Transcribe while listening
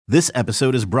This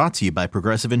episode is brought to you by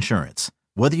Progressive Insurance.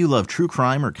 Whether you love true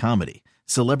crime or comedy,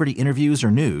 celebrity interviews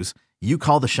or news, you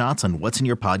call the shots on what's in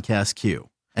your podcast queue.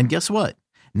 And guess what?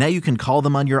 Now you can call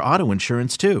them on your auto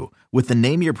insurance too with the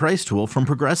Name Your Price tool from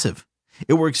Progressive.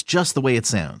 It works just the way it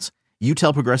sounds. You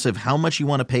tell Progressive how much you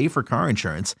want to pay for car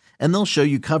insurance, and they'll show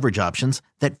you coverage options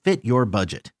that fit your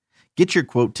budget. Get your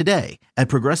quote today at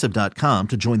Progressive.com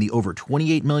to join the over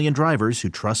 28 million drivers who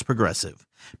trust Progressive.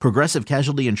 Progressive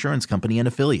Casualty Insurance Company and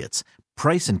Affiliates.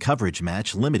 Price and coverage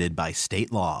match limited by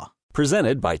state law.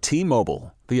 Presented by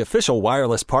T-Mobile, the official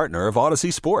wireless partner of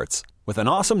Odyssey Sports. With an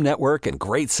awesome network and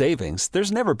great savings,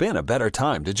 there's never been a better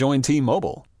time to join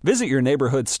T-Mobile. Visit your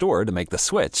neighborhood store to make the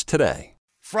switch today.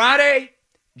 Friday,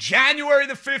 January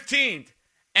the 15th,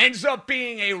 ends up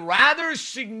being a rather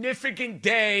significant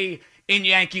day in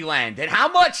Yankee land. And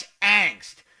how much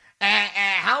angst and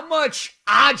how much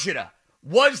agita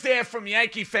was there from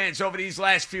Yankee fans over these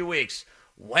last few weeks?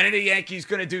 When are the Yankees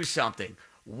going to do something?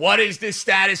 What is the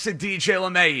status of DJ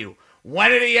LeMahieu?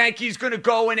 When are the Yankees going to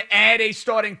go and add a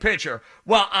starting pitcher?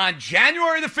 Well, on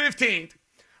January the 15th,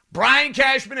 Brian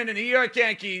Cashman and the New York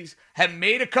Yankees have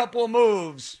made a couple of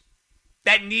moves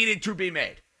that needed to be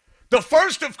made. The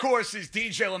first, of course, is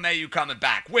DJ LeMahieu coming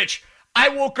back, which I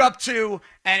woke up to,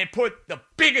 and it put the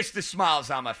biggest of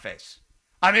smiles on my face.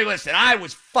 I mean, listen, I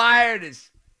was fired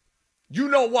as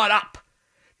you-know-what up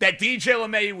that DJ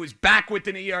LeMahieu was back with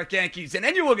the New York Yankees. And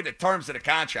then you look at the terms of the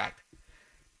contract.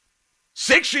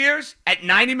 6 years at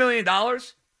 $90 million.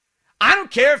 I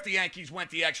don't care if the Yankees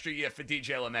went the extra year for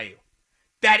DJ LeMahieu.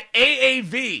 That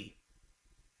AAV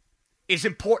is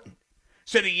important.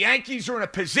 So the Yankees are in a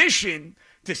position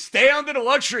to stay under the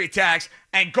luxury tax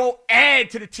and go add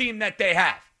to the team that they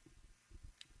have.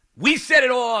 We said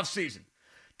it all offseason.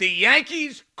 The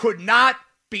Yankees could not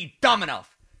be dumb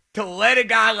enough to let a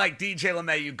guy like DJ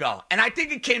LeMahieu go. And I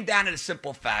think it came down to the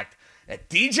simple fact that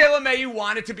DJ LeMahieu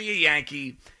wanted to be a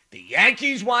Yankee. The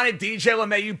Yankees wanted DJ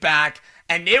LeMahieu back,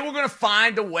 and they were going to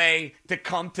find a way to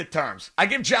come to terms. I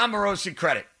give John Morosi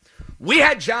credit. We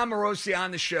had John Morosi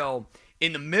on the show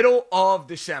in the middle of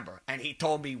December, and he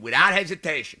told me without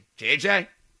hesitation, JJ,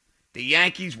 the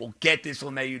Yankees will get this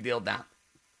LeMahieu deal down.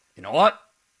 You know what?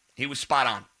 He was spot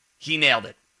on. He nailed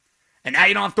it. And now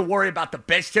you don't have to worry about the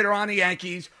best hitter on the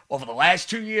Yankees over the last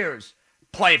 2 years,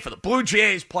 playing for the Blue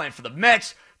Jays, playing for the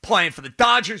Mets, playing for the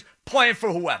Dodgers, playing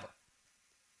for whoever.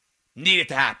 Need it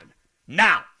to happen.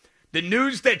 Now, the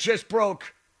news that just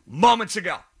broke moments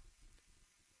ago.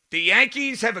 The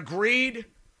Yankees have agreed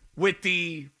with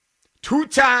the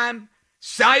two-time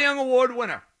Cy Young Award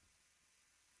winner,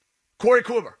 Corey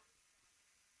Kluber,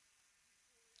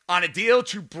 on a deal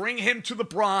to bring him to the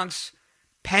Bronx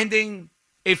pending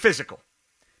a physical.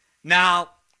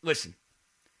 Now, listen,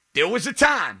 there was a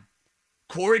time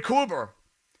Corey Kluber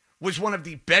was one of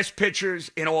the best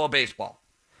pitchers in all baseball.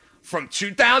 From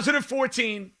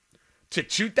 2014 to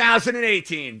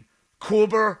 2018,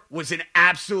 Kluber was an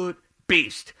absolute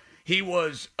beast. He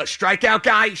was a strikeout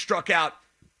guy. He struck out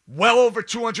well over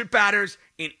 200 batters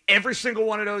in every single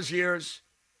one of those years.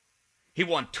 He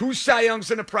won 2 Cy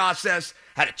Youngs in the process,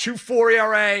 had a 2.4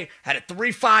 ERA, had a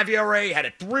 3.5 ERA, had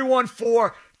a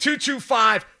 3.14,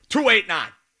 2.25, 2.89.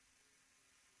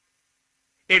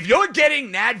 If you're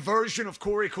getting that version of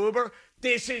Corey Kluber,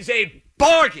 this is a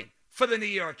bargain for the New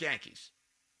York Yankees.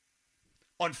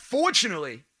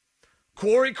 Unfortunately,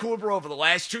 Corey Kluber over the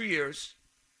last 2 years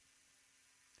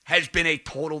has been a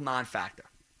total non-factor,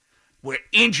 where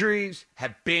injuries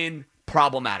have been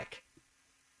problematic.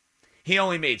 He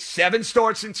only made 7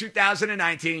 starts in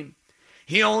 2019.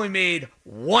 He only made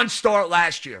 1 start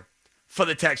last year for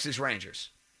the Texas Rangers.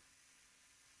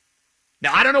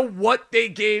 Now, I don't know what they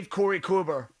gave Corey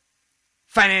Kluber,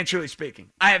 financially speaking.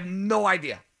 I have no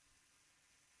idea.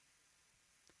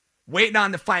 Waiting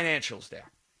on the financials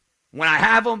there. When I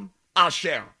have them, I'll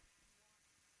share them.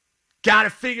 Got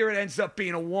to figure it ends up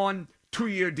being a 1-2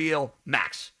 year deal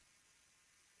max.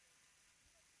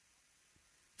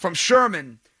 From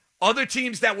Sherman, other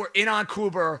teams that were in on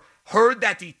Kluber heard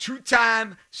that the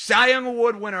 2-time Cy Young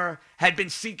Award winner had been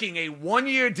seeking a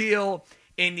 1-year deal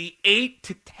in the $8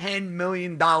 to $10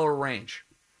 million range.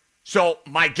 So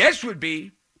my guess would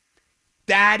be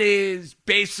that is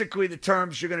basically the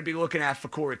terms you're going to be looking at for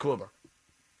Corey Kluber.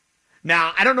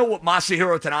 Now, I don't know what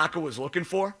Masahiro Tanaka was looking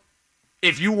for.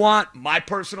 If you want my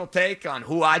personal take on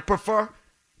who I'd prefer,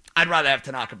 I'd rather have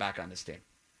Tanaka back on this team.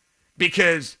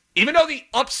 Because even though the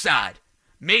upside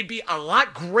may be a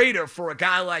lot greater for a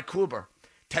guy like Kluber,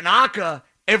 Tanaka,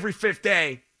 every 5th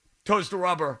day, toes the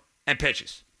rubber and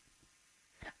pitches.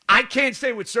 I can't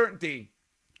say with certainty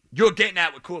you're getting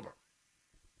that with Kluber.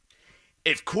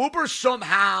 if Kluber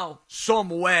somehow, some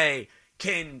way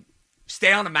can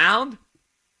stay on the mound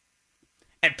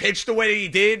and pitch the way that he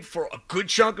did for a good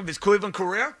chunk of his Cleveland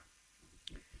career,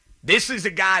 this is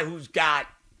a guy who's got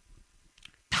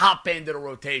top end of the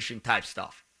rotation type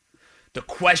stuff. The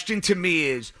question to me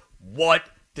is, what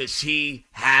does he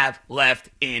have left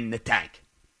in the tank?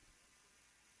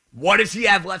 What does he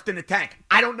have left in the tank?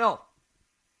 I don't know.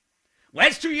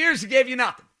 Last 2 years, he gave you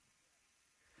nothing.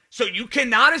 So you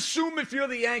cannot assume if you're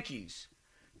the Yankees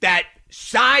that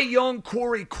Cy Young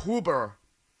Corey Kluber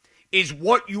is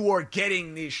what you are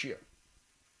getting this year.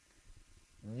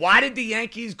 Why did the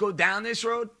Yankees go down this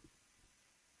road?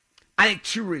 I think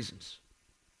two reasons.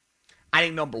 I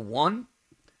think number one,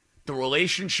 the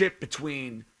relationship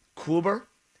between Kluber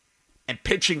and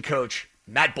pitching coach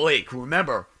Matt Blake, who,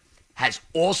 remember, has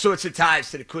all sorts of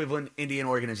ties to the Cleveland Indian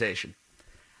organization.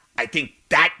 I think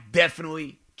that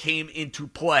definitely came into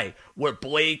play, where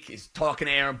Blake is talking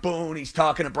to Aaron Boone, he's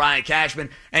talking to Brian Cashman,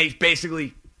 and he's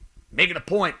basically making a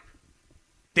point.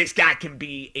 This guy can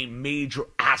be a major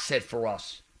asset for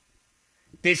us.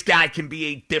 This guy can be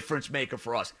a difference maker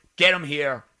for us. Get him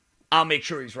here. I'll make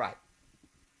sure he's right.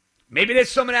 Maybe there's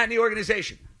some of that in the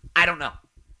organization. I don't know.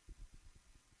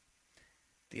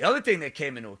 The other thing that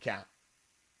came into account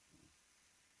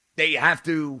that you have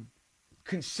to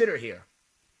consider here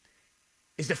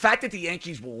is the fact that the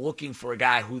Yankees were looking for a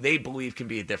guy who they believe can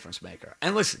be a difference maker.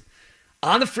 And listen,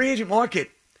 on the free agent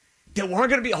market, there weren't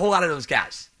going to be a whole lot of those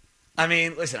guys. I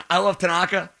mean, listen, I love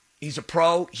Tanaka. He's a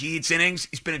pro. He eats innings.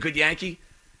 He's been a good Yankee.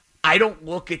 I don't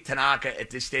look at Tanaka at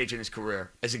this stage in his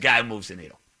career as a guy who moves the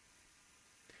needle.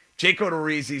 Jake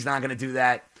Odorizzi's not going to do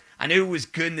that. I knew he was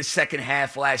good in the second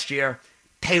half last year.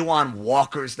 Taijuan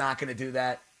Walker's not going to do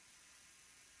that.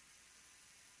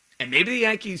 And maybe the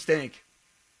Yankees think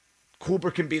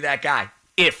Kluber can be that guy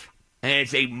if, and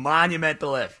it's a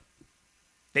monumental if,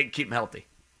 they can keep him healthy.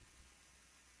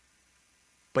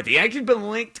 But the Yankees have been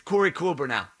linked to Corey Kluber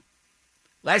now.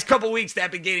 Last couple of weeks, they've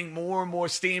been getting more and more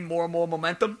steam, more and more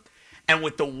momentum. And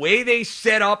with the way they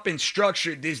set up and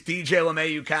structured this DJ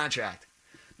LeMahieu contract,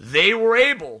 they were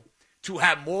able to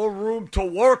have more room to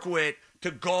work with to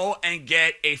go and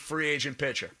get a free agent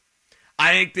pitcher.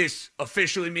 I think this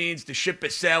officially means the ship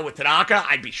has sailed with Tanaka.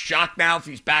 I'd be shocked now if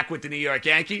he's back with the New York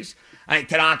Yankees. I think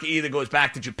Tanaka either goes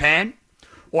back to Japan,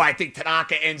 or I think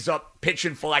Tanaka ends up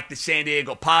pitching for like the San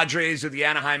Diego Padres or the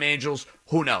Anaheim Angels.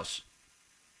 Who knows?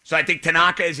 So I think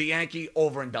Tanaka is a Yankee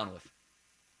over and done with.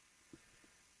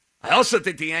 I also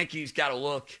think the Yankees got to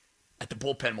look at the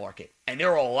bullpen market. And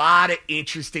there are a lot of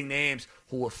interesting names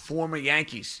who are former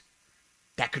Yankees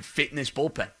that could fit in this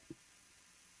bullpen.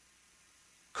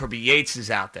 Kirby Yates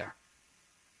is out there.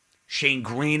 Shane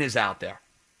Green is out there.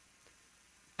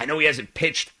 I know he hasn't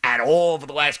pitched at all over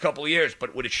the last couple of years,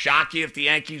 but would it shock you if the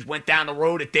Yankees went down the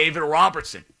road at David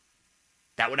Robertson?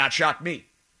 That would not shock me.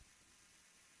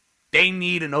 They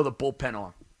need another bullpen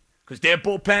arm because their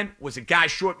bullpen was a guy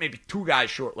short, maybe two guys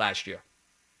short last year.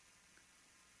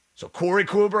 So Corey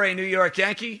Kluber, a New York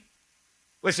Yankee.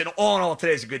 Listen, all in all,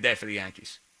 today's a good day for the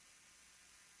Yankees.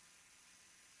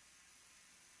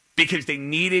 Because they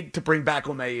needed to bring back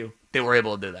LeMahieu. They were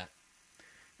able to do that.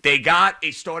 They got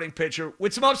a starting pitcher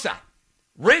with some upside.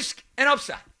 Risk and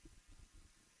upside.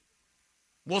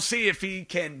 We'll see if he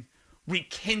can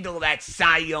rekindle that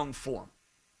Cy Young form.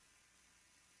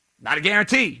 Not a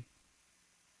guarantee.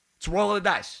 It's a roll of the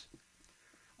dice.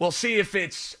 We'll see if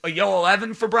it's a Yo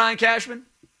 11 for Brian Cashman,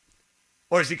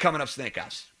 or is he coming up snake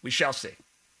eyes? We shall see.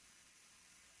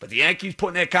 But the Yankees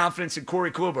putting their confidence in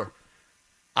Corey Kluber.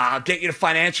 I'll get you the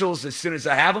financials as soon as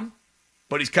I have them,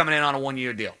 but he's coming in on a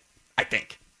one-year deal, I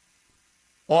think.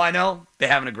 All I know, they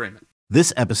have an agreement.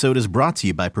 This episode is brought to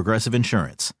you by Progressive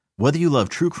Insurance. Whether you love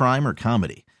true crime or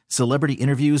comedy, celebrity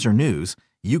interviews or news,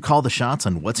 you call the shots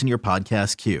on what's in your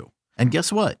podcast queue. And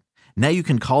guess what? Now you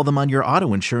can call them on your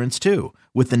auto insurance too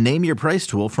with the Name Your Price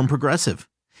tool from Progressive.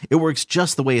 It works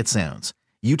just the way it sounds.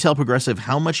 You tell Progressive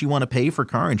how much you want to pay for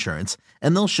car insurance,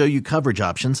 and they'll show you coverage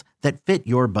options that fit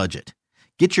your budget.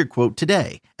 Get your quote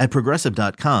today at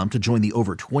Progressive.com to join the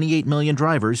over 28 million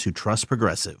drivers who trust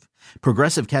Progressive.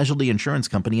 Progressive Casualty Insurance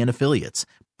Company and Affiliates.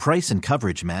 Price and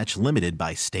coverage match limited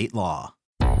by state law.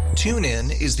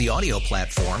 TuneIn is the audio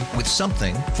platform with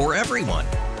something for everyone.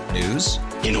 News.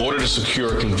 In order to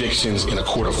secure convictions in a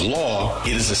court of law,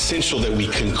 it is essential that we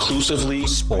conclusively.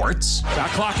 Sports.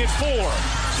 Got clock at 4.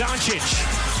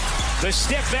 Doncic. The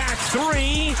step back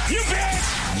 3. You bet.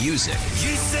 Music.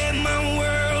 You set my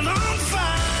world on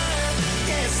fire.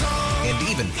 Yes, and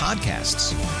even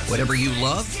podcasts. Whatever you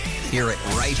love, hear it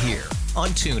right here on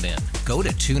TuneIn. Go to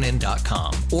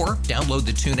TuneIn.com or download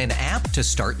the TuneIn app to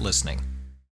start listening.